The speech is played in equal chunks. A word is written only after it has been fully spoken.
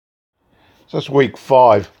So that's week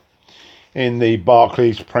 5 in the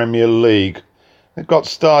Barclays Premier League. It got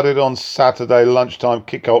started on Saturday. Lunchtime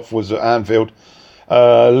kickoff was at Anfield.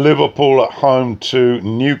 Liverpool at home to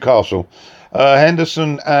Newcastle.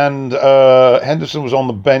 Henderson was on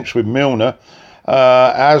the bench with Milner,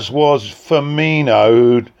 as was Firmino,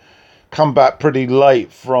 who'd come back pretty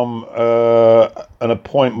late from an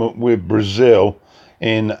appointment with Brazil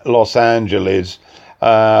in Los Angeles.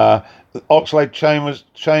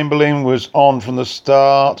 Oxlade-Chamberlain was on from the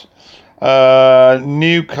start.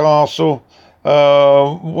 Newcastle,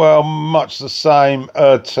 much the same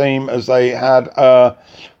team as they had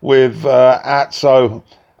with Atso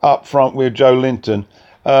up front with Joe Linton.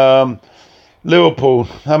 Liverpool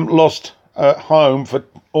haven't lost at home for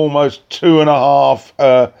almost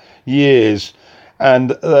 2.5 years, and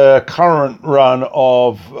the current run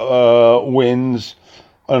of wins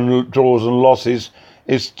and draws and losses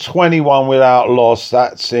is 21 without loss.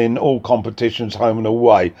 That's in all competitions, home and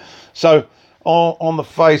away. So on the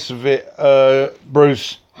face of it,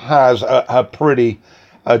 Bruce has a pretty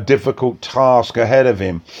difficult task ahead of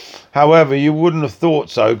him. However, you wouldn't have thought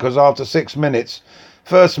so, because after 6 minutes,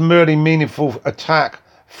 first really meaningful attack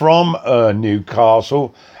from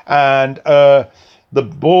Newcastle, and the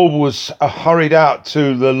ball was hurried out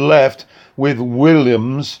to the left with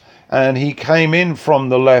Williams, and he came in from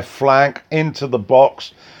the left flank into the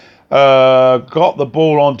box, got the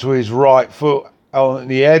ball onto his right foot on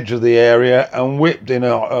the edge of the area and whipped in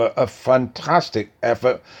a fantastic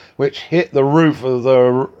effort, which hit the roof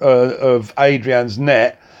of Adrian's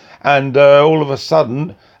net, and all of a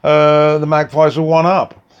sudden the Magpies were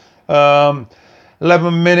 1-up.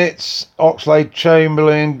 11 minutes,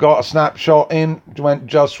 Oxlade-Chamberlain got a snapshot in, went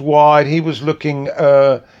just wide. He was looking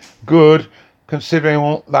good,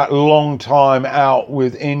 considering that long time out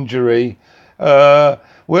with injury.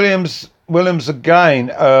 Williams again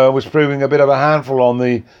was proving a bit of a handful on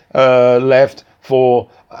the left for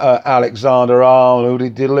Alexander-Arnold. He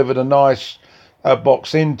delivered a nice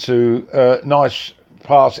nice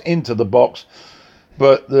pass into the box,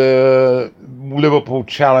 but the Liverpool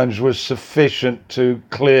challenge was sufficient to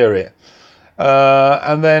clear it.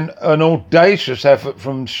 And then an audacious effort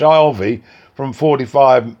from Shelvey from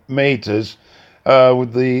 45 metres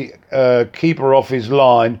with the keeper off his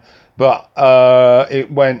line, but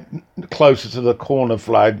it went closer to the corner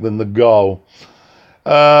flag than the goal.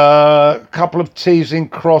 A couple of teasing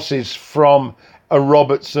crosses from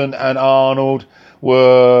Robertson and Arnold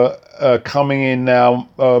were coming in now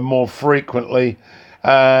more frequently,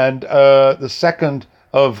 and the second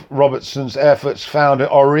of Robertson's efforts found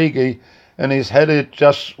Origi, and his header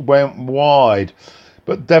just went wide.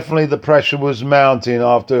 But definitely the pressure was mounting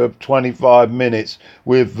after 25 minutes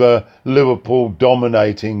with Liverpool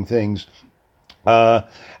dominating things.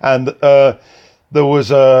 And there was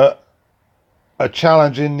a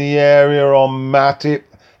challenge in the area on Matip.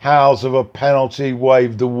 Howes of a penalty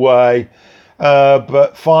waved away.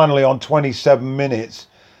 But finally on 27 minutes,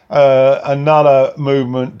 another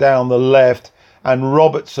movement down the left, and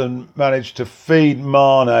Robertson managed to feed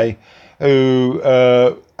Mane, who,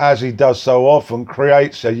 as he does so often,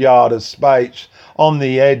 creates a yard of space on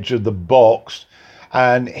the edge of the box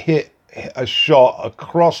and hit a shot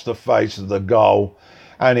across the face of the goal,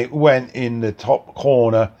 and it went in the top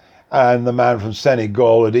corner, and the man from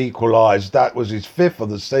Senegal had equalised. That was his 5th of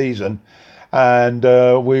the season, and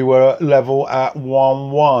we were level at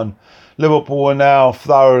 1-1. Liverpool were now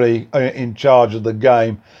thoroughly in charge of the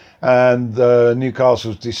game, and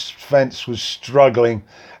Newcastle's defence was struggling.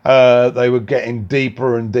 They were getting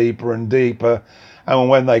deeper and deeper and deeper, and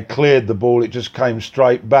when they cleared the ball, it just came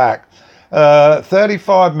straight back.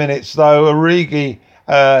 35 minutes though,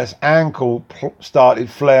 Origi's ankle started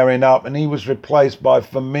flaring up, and he was replaced by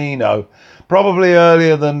Firmino, probably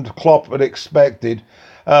earlier than Klopp had expected.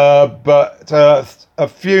 But a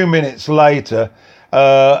few minutes later,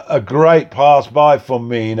 a great pass by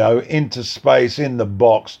Firmino into space in the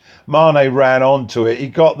box. Mane ran onto it. He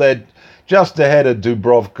got there just ahead of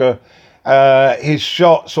Dubravka. His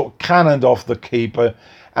shot sort of cannoned off the keeper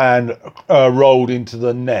and rolled into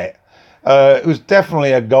the net. It was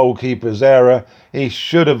definitely a goalkeeper's error. He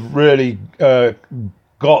should have really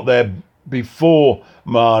got there before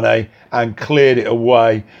Mane and cleared it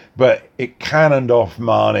away, but it cannoned off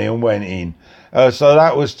Mane and went in. So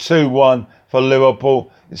that was 2-1 for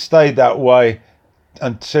Liverpool. It stayed that way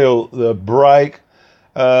until the break.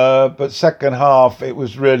 But second half, it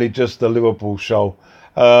was really just the Liverpool show.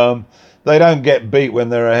 They don't get beat when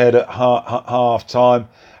they're ahead at half time,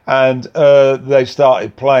 and they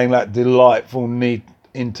started playing that delightful, neat,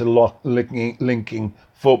 interlinking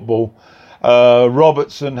football.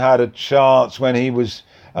 Robertson had a chance when he was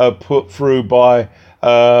put through by,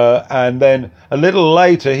 and then a little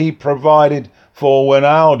later he provided for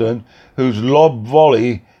Wijnaldum, whose lob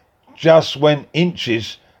volley just went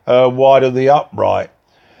inches wide of the upright.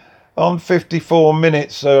 On 54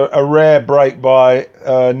 minutes, a rare break by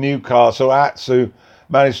Newcastle. Atsu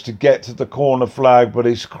managed to get to the corner flag, but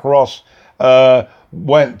his cross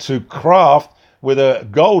went to Kraft with a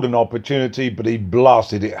golden opportunity, but he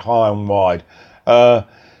blasted it high and wide.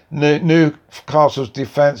 Newcastle's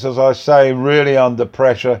defence, as I say, really under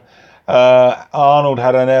pressure. Arnold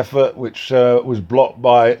had an effort which was blocked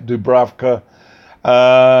by Dubravka,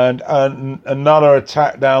 and another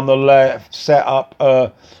attack down the left set up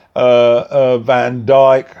Van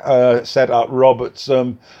Dijk, set up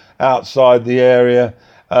Robertson outside the area,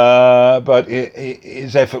 but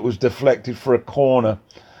his effort was deflected for a corner.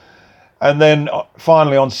 And then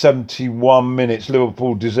finally on 71 minutes,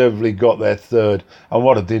 Liverpool deservedly got their third. And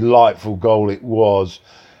what a delightful goal it was.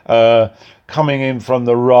 Coming in from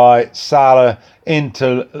the right, Salah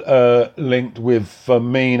interlinked with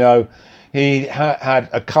Firmino. He had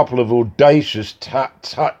a couple of audacious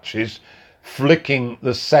touches, flicking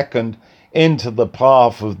the second into the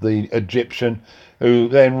path of the Egyptian, who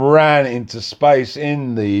then ran into space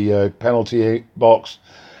in the penalty box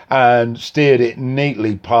and steered it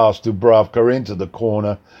neatly past Dubravka into the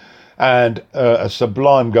corner. And a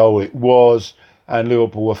sublime goal it was, and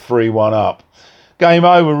Liverpool were 3-1 up. Game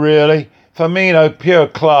over, really. Firmino, pure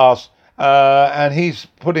class, and he's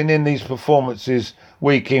putting in these performances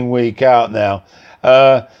week in, week out now.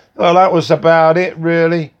 Well, that was about it,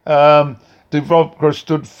 really. Dubravka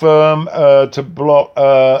stood firm to block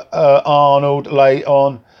Arnold late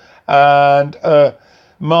on, and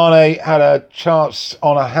Mane had a chance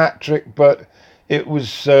on a hat-trick, but it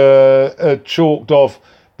was chalked off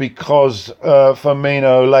because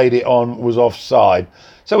Firmino laid it on, was offside.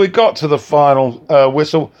 So we got to the final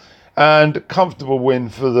whistle, and comfortable win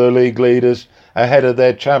for the league leaders ahead of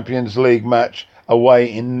their Champions League match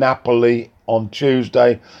away in Napoli on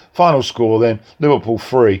Tuesday. Final score then, Liverpool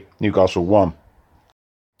 3, Newcastle 1.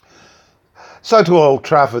 So to Old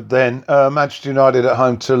Trafford then, Manchester United at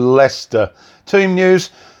home to Leicester. Team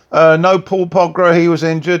news, no Paul Pogba, he was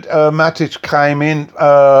injured. Matic came in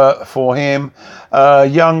for him.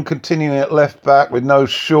 Young continuing at left back with no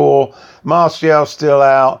Shaw. Martial still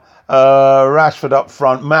out. Rashford up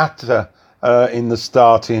front. Mata in the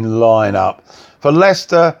starting lineup. For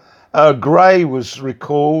Leicester, Gray was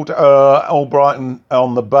recalled. Albrighton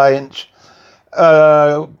on the bench.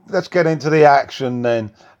 Let's get into the action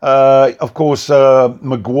then. Of course,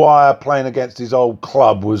 Maguire playing against his old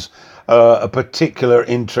club was a particular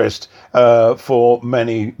interest for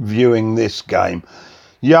many viewing this game.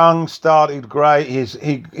 Young started great.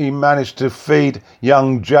 He managed to feed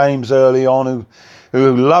young James early on,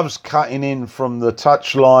 who loves cutting in from the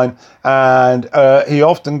touchline, and he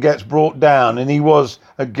often gets brought down, and he was,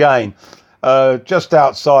 again, just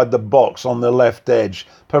outside the box on the left edge.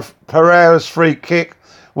 Pereira's free kick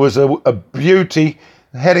was a beauty,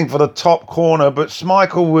 heading for the top corner, but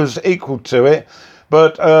Schmeichel was equal to it.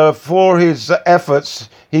 But for his efforts,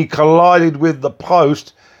 he collided with the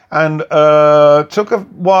post and took a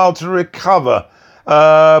while to recover.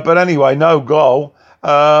 But anyway, no goal.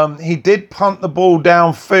 He did punt the ball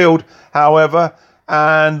downfield, however,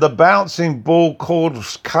 and the bouncing ball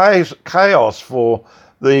caused chaos for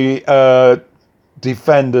the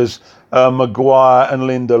defenders, Maguire and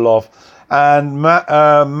Lindelof. And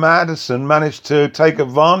Maddison managed to take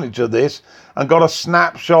advantage of this and got a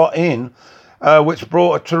snapshot in, which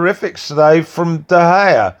brought a terrific save from De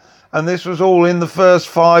Gea. And this was all in the first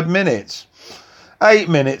 5 minutes. 8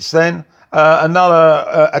 minutes then,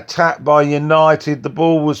 another attack by United. The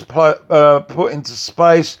ball was put into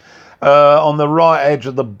space on the right edge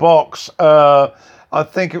of the box. I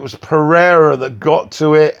think it was Pereira that got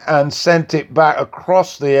to it and sent it back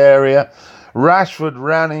across the area. Rashford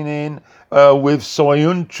running in with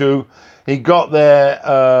Soyuncu. He got there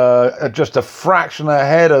just a fraction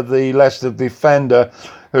ahead of the Leicester defender,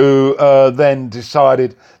 who then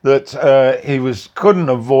decided that he couldn't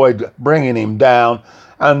avoid bringing him down,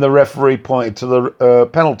 and the referee pointed to the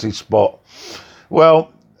penalty spot.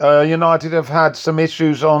 Well, United have had some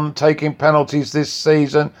issues on taking penalties this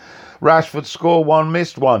season. Rashford scored one,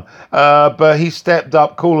 missed one, but he stepped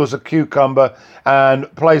up cool as a cucumber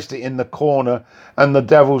and placed it in the corner, and the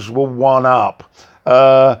Devils were 1 up.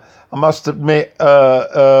 I must admit,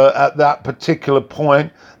 at that particular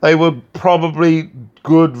point, they were probably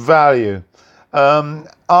good value.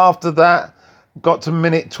 After that, got to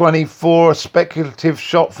minute 24, a speculative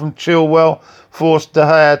shot from Chilwell forced De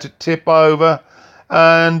Gea to tip over,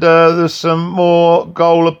 and there's some more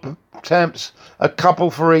goal attempts, a couple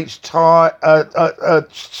for each side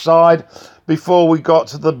before we got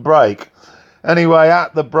to the break. Anyway,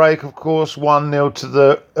 at the break, of course, 1-0 to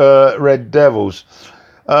the Red Devils.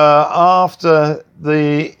 After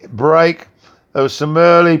the break, there was some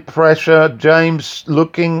early pressure. James,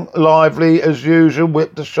 looking lively as usual,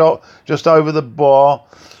 whipped a shot just over the bar.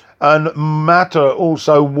 And Mata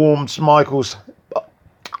also warmed Schmeichel's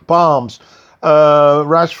palms.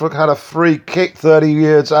 Rashford had a free kick 30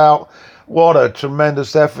 yards out. What a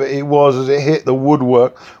tremendous effort it was as it hit the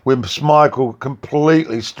woodwork with Schmeichel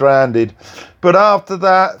completely stranded. But after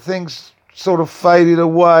that, things sort of faded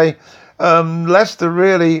away. Leicester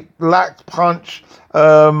really lacked punch.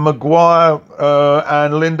 Maguire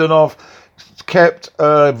and Lindelof kept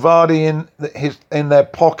Vardy in their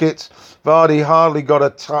pockets. Vardy hardly got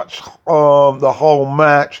a touch the whole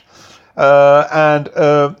match. And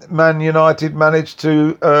Man United managed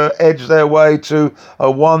to edge their way to a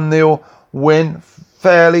 1-0 win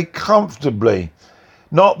fairly comfortably.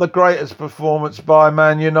 Not the greatest performance by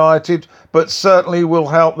Man United, but certainly will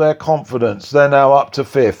help their confidence. They're now up to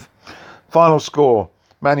 5th. Final score,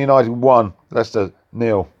 Man United 1, Leicester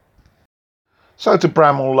 0. So to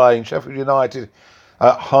Bramall Lane, Sheffield United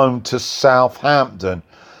at home to Southampton.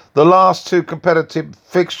 The last two competitive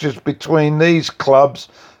fixtures between these clubs,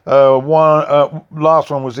 last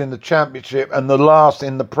one was in the Championship and the last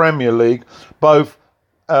in the Premier League, both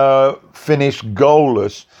finished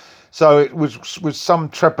goalless. So it was with some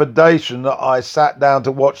trepidation that I sat down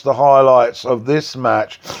to watch the highlights of this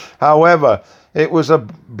match. However, it was a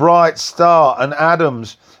bright start, and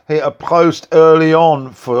Adams hit a post early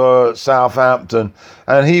on for Southampton,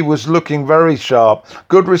 and he was looking very sharp.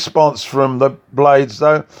 Good response from the Blades,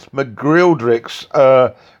 though. McGrildrick's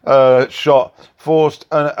shot forced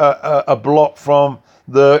a block from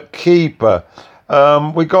the keeper.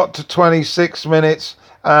 We got to 26 minutes,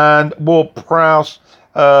 and Ward-Prowse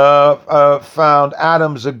found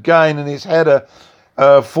Adams again, and his header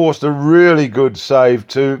forced a really good save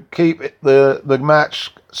to keep the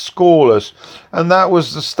match scoreless, and that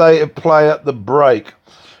was the state of play at the break.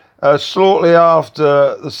 Shortly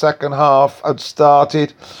after the second half had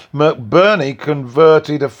started, McBurney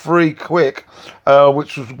converted a free kick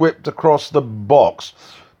which was whipped across the box,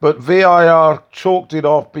 but VAR chalked it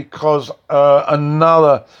off because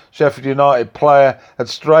another Sheffield United player had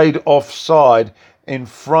strayed offside in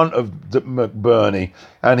front of McBurney,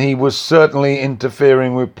 and he was certainly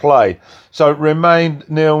interfering with play. So it remained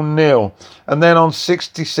 0-0. And then on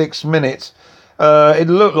 66 minutes, it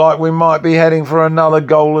looked like we might be heading for another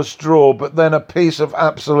goalless draw, but then a piece of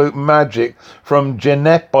absolute magic from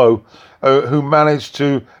Djenepo, who managed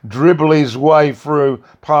to dribble his way through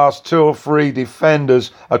past 2 or 3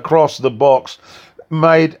 defenders across the box,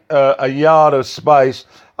 made a yard of space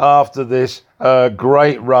after this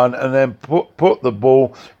great run, and then put the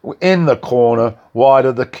ball in the corner wide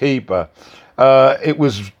of the keeper. It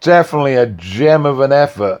was definitely a gem of an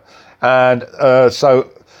effort, and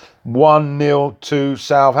so 1-0 to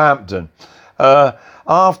Southampton.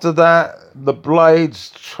 After that, the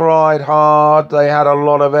Blades tried hard. They had a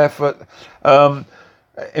lot of effort.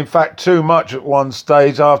 In fact, too much at one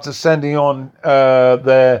stage. After sending on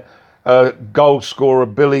their goal scorer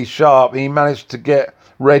Billy Sharp, he managed to get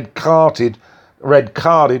red carded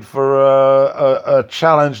for a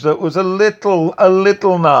challenge that was a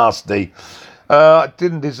little nasty.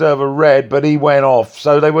 Didn't deserve a red, but he went off,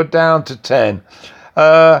 so they were down to 10.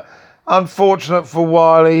 Unfortunate for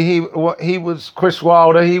Wiley, he was Chris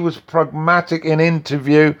Wilder. He was pragmatic in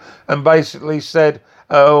interview and basically said,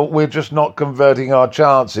 "We're just not converting our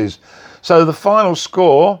chances." So the final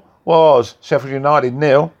score was Sheffield United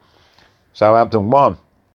 0, Southampton 1.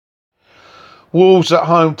 Wolves at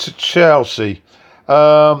home to Chelsea.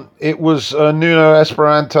 It was Nuno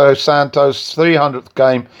Espirito Santos' 300th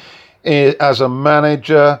game as a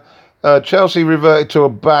manager. Chelsea reverted to a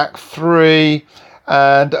back three,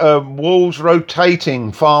 and Wolves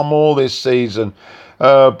rotating far more this season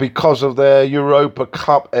because of their Europa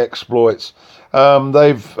Cup exploits.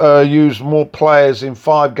 They've used more players in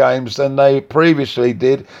 5 games than they previously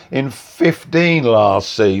did in 15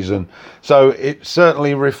 last season. So it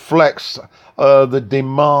certainly reflects the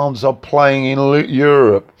demands of playing in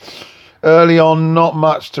Europe. Early on, not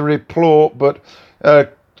much to report, but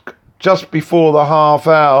just before the half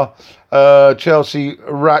hour, Chelsea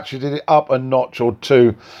ratcheted it up a notch or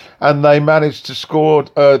two, and they managed to score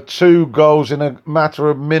 2 goals in a matter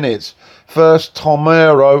of minutes. First,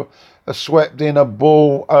 Tomero swept in a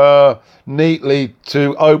ball neatly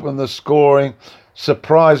to open the scoring,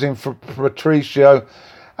 surprising for Patricio.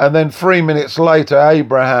 And then 3 minutes later,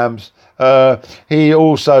 Abrahams, he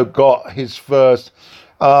also got his first.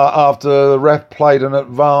 after the ref played an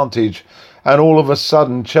advantage, and all of a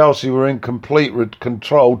sudden Chelsea were in complete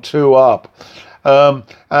control, 2 up.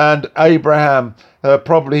 And Abraham,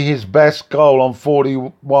 probably his best goal on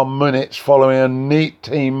 41 minutes following a neat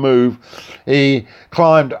team move. He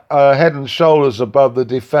climbed head and shoulders above the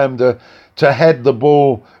defender to head the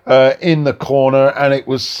ball in the corner, and it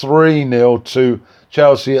was 3-0 to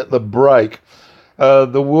Chelsea at the break.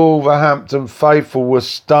 The Wolverhampton faithful were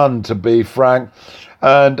stunned, to be frank,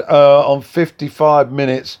 and on 55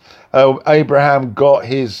 minutes Abraham got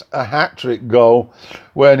his hat-trick goal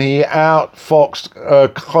when he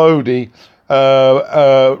outfoxed Cody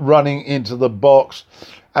running into the box,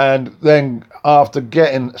 and then after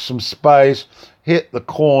getting some space hit the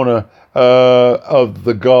corner of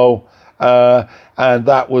the goal, and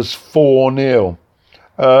that was 4-0.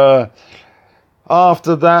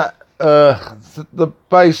 After that,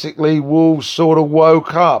 basically Wolves sort of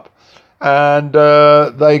woke up, and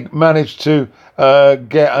they managed to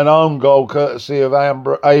get an own goal courtesy of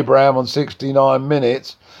Abraham on 69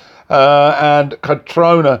 minutes, and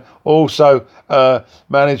Catrona also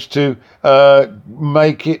managed to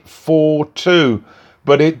make it 4-2,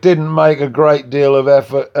 but it didn't make a great deal of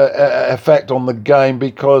effect on the game,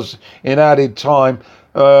 because in added time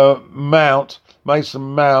Mason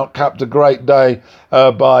Mount capped a great day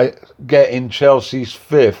by getting Chelsea's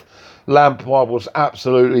 5th. Lampard was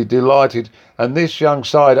absolutely delighted, and this young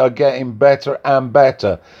side are getting better and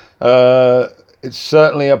better. It's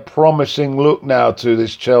certainly a promising look now to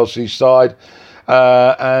this Chelsea side,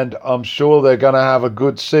 and I'm sure they're going to have a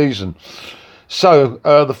good season. So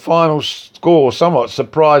the final score, somewhat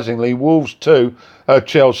surprisingly, Wolves 2,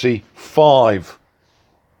 Chelsea 5.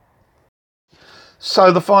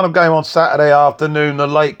 So the final game on Saturday afternoon, the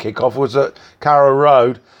late kickoff, was at Carrow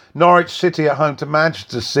Road. Norwich City at home to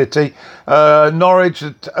Manchester City. Norwich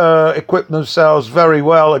had equipped themselves very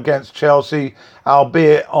well against Chelsea,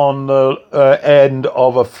 albeit on the end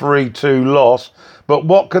of a 3-2 loss. But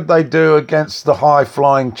what could they do against the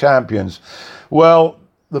high-flying champions? Well,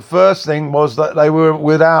 the first thing was that they were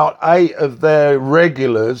without 8 of their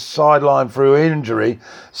regulars, sidelined through injury.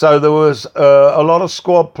 So there was a lot of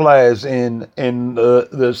squad players in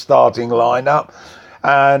the starting lineup.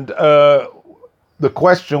 And the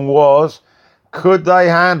question was, could they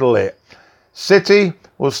handle it? City,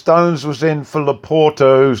 well, Stones was in for Laporte,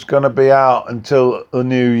 who's going to be out until the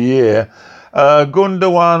new year.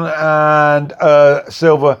 Gundogan and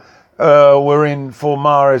Silva were in for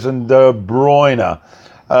Mahrez and De Bruyne.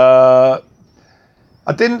 I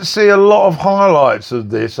didn't see a lot of highlights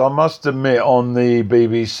of this, I must admit, on the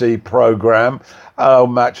BBC programme,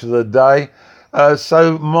 Match of the Day.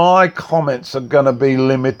 So my comments are going to be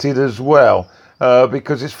limited as well,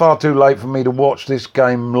 because it's far too late for me to watch this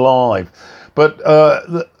game live. But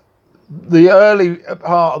the early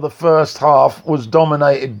part of the first half was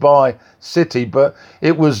dominated by City, but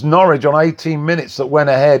it was Norwich on 18 minutes that went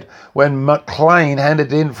ahead when McLean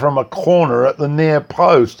handed in from a corner at the near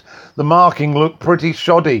post. The marking looked pretty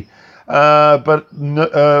shoddy, but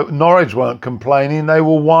Norwich weren't complaining. They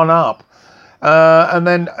were 1 up. And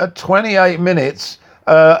then at 28 minutes,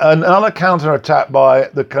 another counter-attack by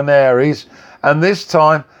the Canaries, and this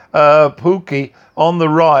time Pukki on the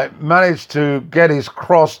right managed to get his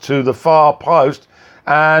cross to the far post,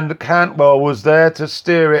 and Cantwell was there to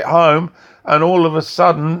steer it home, and all of a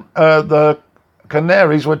sudden the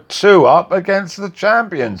Canaries were 2 up against the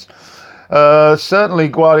champions. Certainly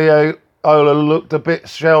Guardiola looked a bit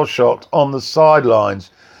shell-shocked on the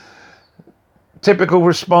sidelines. Typical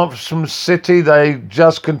response from City, they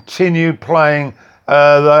just continued playing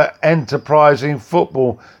the enterprising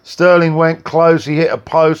football. Sterling went close, he hit a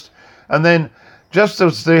post, and then just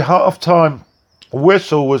as the half-time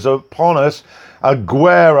whistle was upon us,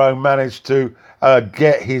 Aguero managed to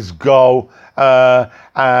get his goal,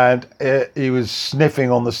 and he was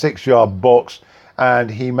sniffing on the 6-yard box, and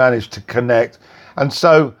he managed to connect. And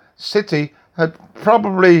so City had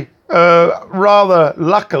probably rather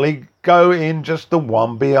luckily go in just the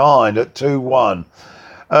 1 behind at 2-1.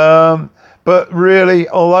 But really,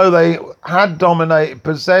 although they had dominated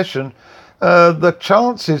possession, the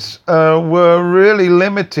chances were really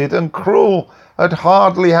limited, and Krul had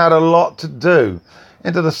hardly had a lot to do.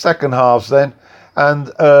 Into the second half then,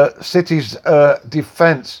 and City's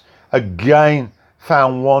defence again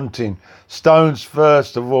found wanting. Stones,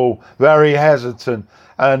 first of all, very hesitant,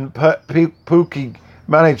 and Pukki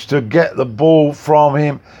managed to get the ball from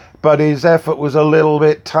him, but his effort was a little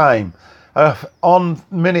bit tame. On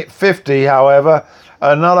minute 50, however,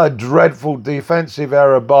 another dreadful defensive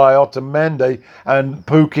error by Otamendi, and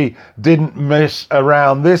Pukki didn't miss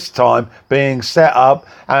around this time, being set up,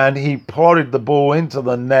 and he plodded the ball into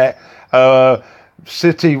the net.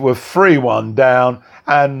 City were 3-1 down,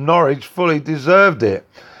 and Norwich fully deserved it.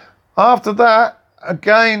 After that,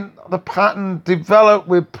 again, the pattern developed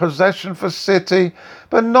with possession for City,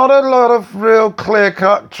 but not a lot of real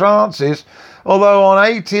clear-cut chances. Although on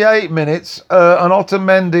 88 minutes, an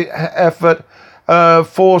Otamendi effort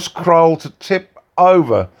forced Kroll to tip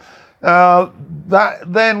over. That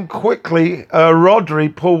then quickly,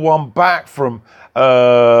 Rodri pulled one back from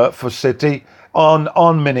for City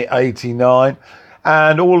on minute 89,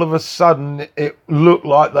 and all of a sudden it looked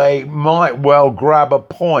like they might well grab a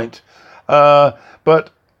point.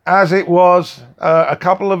 But as it was, a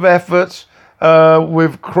couple of efforts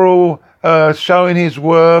with Krul showing his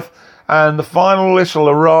worth, and the final whistle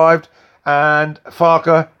arrived, and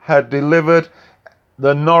Farke had delivered.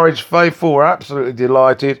 The Norwich faithful were absolutely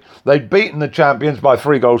delighted. They'd beaten the champions by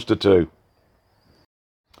 3-2.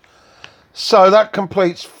 So that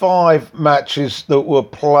completes 5 matches that were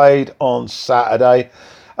played on Saturday.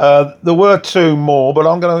 There were 2 more, but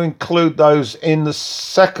I'm going to include those in the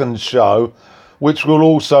second show, which will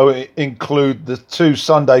also include the 2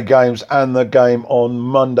 Sunday games and the game on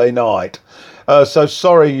Monday night. So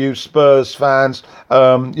sorry, you Spurs fans.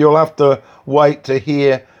 You'll have to wait to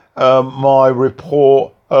hear my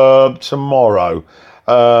report tomorrow.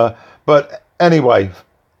 But anyway,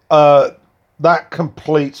 that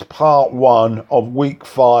completes part 1 of week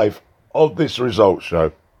 5 of this results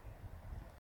show.